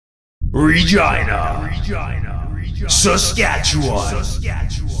Regina, Saskatchewan,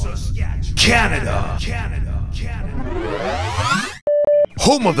 Canada.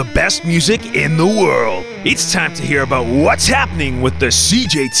 Home of the best music in the world. It's time to hear about what's happening with the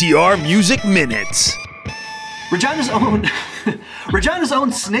CJTR Music Minutes. Regina's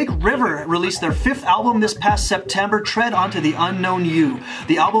own Snake River released their 5th album this past September, Tread Onto the Unknown You.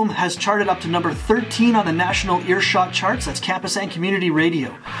 The album has charted up to number 13 on the national Earshot charts. That's campus and community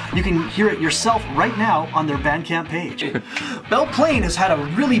radio. You can hear it yourself right now on their Bandcamp page. Belle Plaine has had a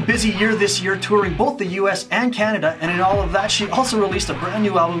really busy year this year, touring both the US and Canada, and in all of that she also released a brand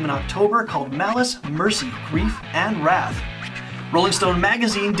new album in October called Malice, Mercy, Grief, and Wrath. Rolling Stone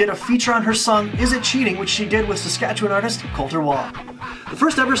magazine did a feature on her song Is It Cheating, which she did with Saskatchewan artist Coulter Wall. The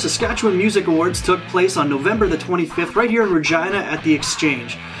first ever Saskatchewan Music Awards took place on November the 25th right here in Regina at the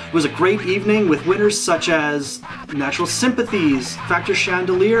Exchange. It was a great evening with winners such as Natural Sympathies, Factor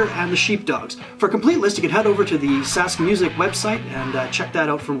Chandelier, and the Sheepdogs. For a complete list, you can head over to the SaskMusic website and check that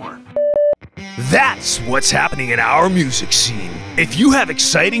out for more. That's what's happening in our music scene. If you have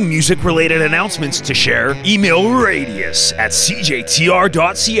exciting music-related announcements to share, email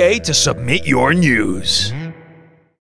radius@cjtr.ca to submit your news.